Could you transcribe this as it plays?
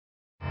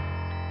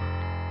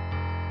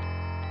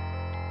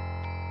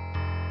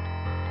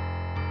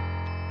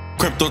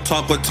Crypto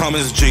talk with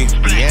Thomas G.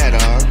 Yeah,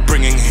 dog.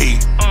 Bringing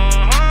heat,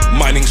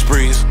 mining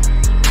sprees,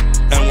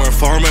 and we're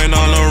farming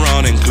all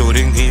around,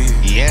 including E.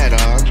 Yeah,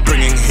 dog.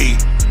 Bringing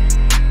heat,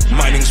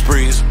 mining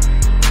sprees,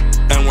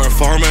 and we're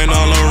farming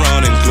all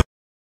around, including.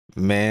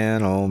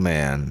 Man, oh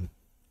man,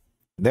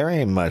 there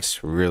ain't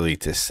much really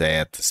to say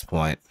at this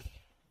point,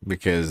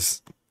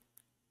 because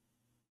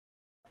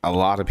a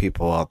lot of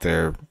people out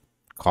there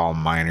call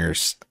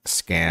miners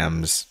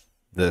scams,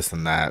 this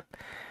and that.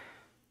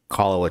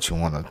 Call it what you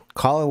want to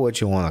call it.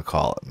 What you want to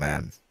call it,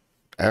 man.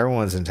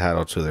 Everyone's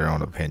entitled to their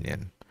own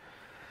opinion.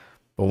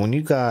 But when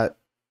you got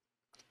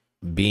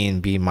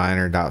BNB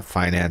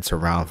miner.finance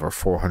around for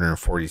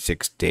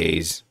 446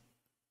 days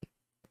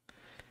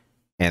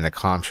and the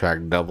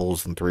contract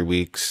doubles in 3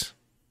 weeks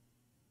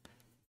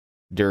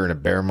during a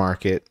bear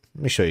market,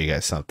 let me show you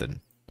guys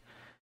something.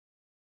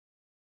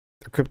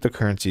 The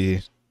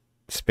cryptocurrency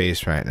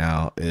space right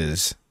now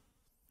is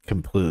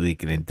completely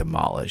getting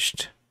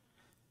demolished.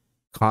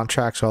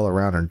 Contracts all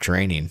around are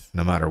draining,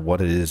 no matter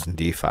what it is in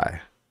DeFi.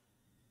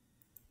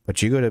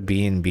 But you go to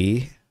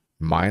BNB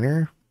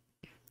miner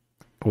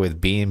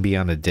with BNB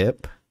on a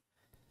dip.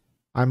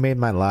 I made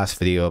my last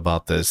video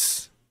about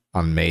this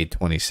on May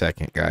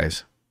 22nd,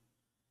 guys.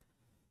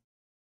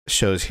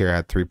 Shows here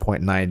at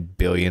 3.9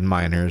 billion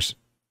miners,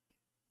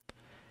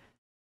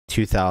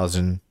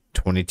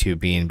 2022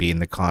 BNB in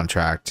the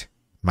contract.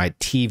 My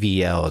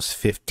TVL is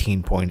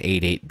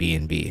 15.88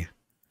 BNB.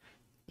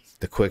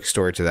 The quick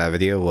story to that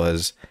video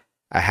was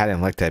I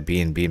hadn't looked at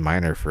BNB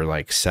miner for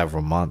like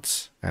several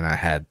months, and I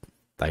had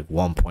like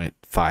 1.5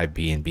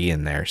 BNB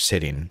in there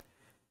sitting.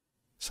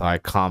 So I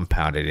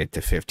compounded it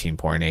to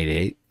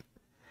 15.88.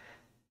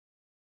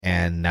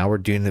 And now we're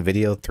doing the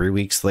video 3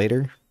 weeks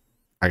later.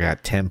 I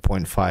got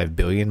 10.5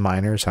 billion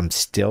miners. I'm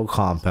still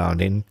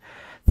compounding.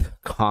 The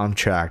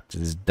contract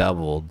is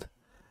doubled,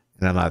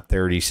 and I'm at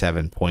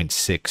 37.6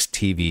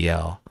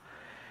 TVL.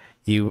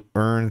 You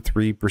earn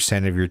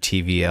 3% of your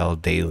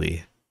TVL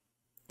daily.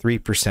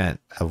 3%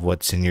 of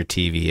what's in your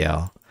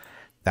TVL.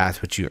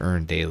 That's what you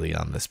earn daily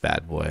on this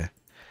bad boy.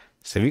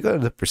 So if you go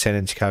to the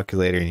percentage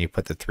calculator and you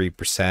put the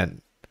 3%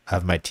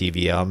 of my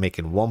TVL, I'm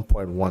making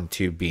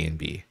 1.12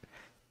 BNB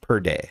per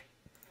day.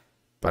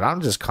 But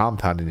I'm just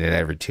compounding it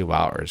every 2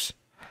 hours.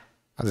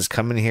 I'll just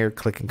come in here,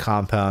 click and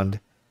compound.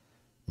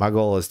 My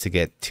goal is to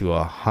get to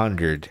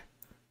 100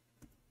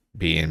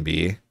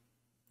 BNB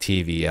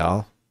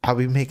TVL. I'll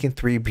be making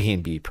 3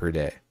 BNB per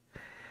day.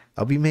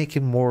 I'll be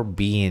making more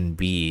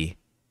BNB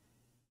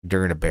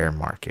during a bear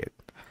market.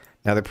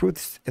 Now the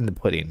proof's in the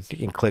pudding. You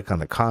can click on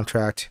the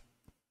contract.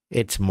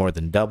 It's more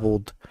than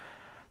doubled.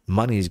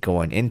 Money's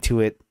going into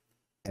it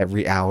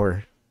every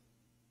hour.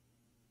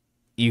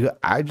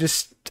 I'm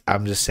just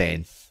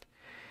saying,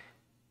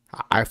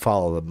 I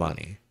follow the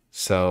money.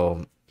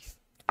 So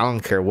I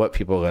don't care what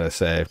people are gonna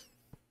say.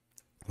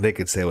 They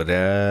could say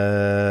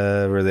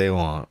whatever they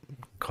want.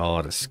 Call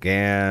it a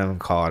scam,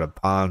 call it a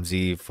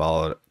Ponzi,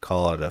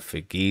 call it a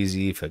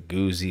Fugazi.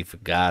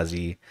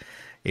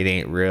 It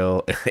ain't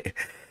real.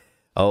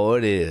 Oh,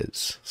 it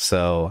is.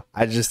 So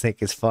I just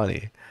think it's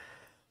funny.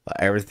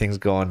 Everything's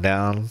going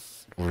down.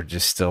 We're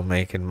just still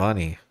making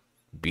money.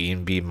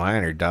 BNB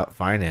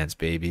miner.finance,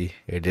 baby.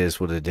 It is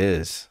what it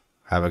is.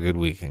 Have a good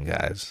weekend,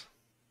 guys.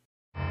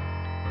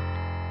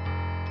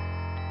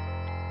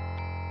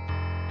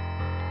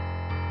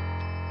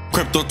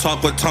 Crypto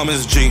talk with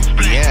Thomas G.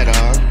 Yeah,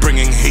 dog.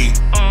 Bringing heat,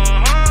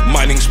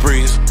 mining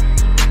sprees,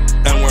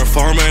 and we're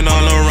farming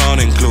all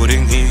around,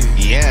 including E.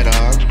 Yeah,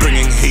 dog.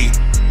 Bringing heat,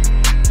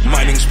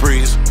 mining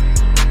sprees,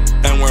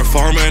 and we're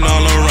farming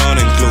all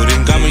around,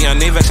 including. Got me on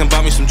Avax and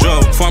bought me some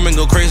Joe. Farming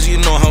go crazy, you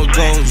know how it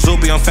goes.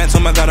 Zuby on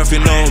Phantom, I got a few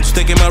nodes.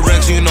 Sticking my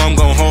regs, you know I'm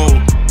gon' hold.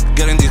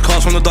 Getting these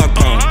calls from the dog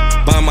pound.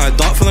 Buying my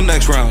dot for the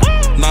next round.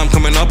 Now I'm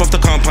coming up off the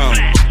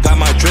compound. Got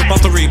my drip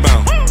off the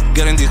rebound.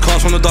 Getting these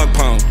calls from the dog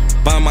pound.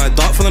 Buying my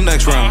dot for the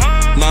next round.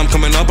 Now I'm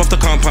coming up off the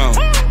compound.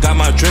 Got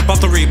my drip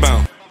off the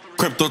rebound.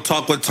 Crypto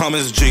talk with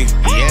Thomas G.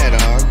 Yeah,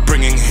 dog.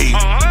 Bringing heat,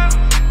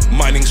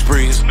 mining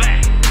sprees,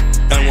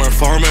 and we're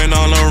farming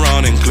all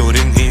around,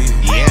 including E.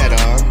 Yeah,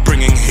 dog.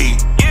 Bringing heat,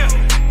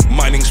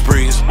 mining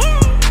sprees,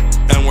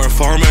 and we're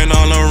farming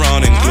all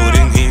around,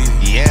 including E.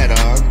 Yeah,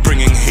 dog.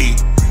 Bringing heat,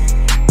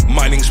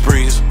 mining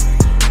sprees,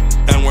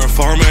 and we're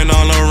farming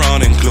all around.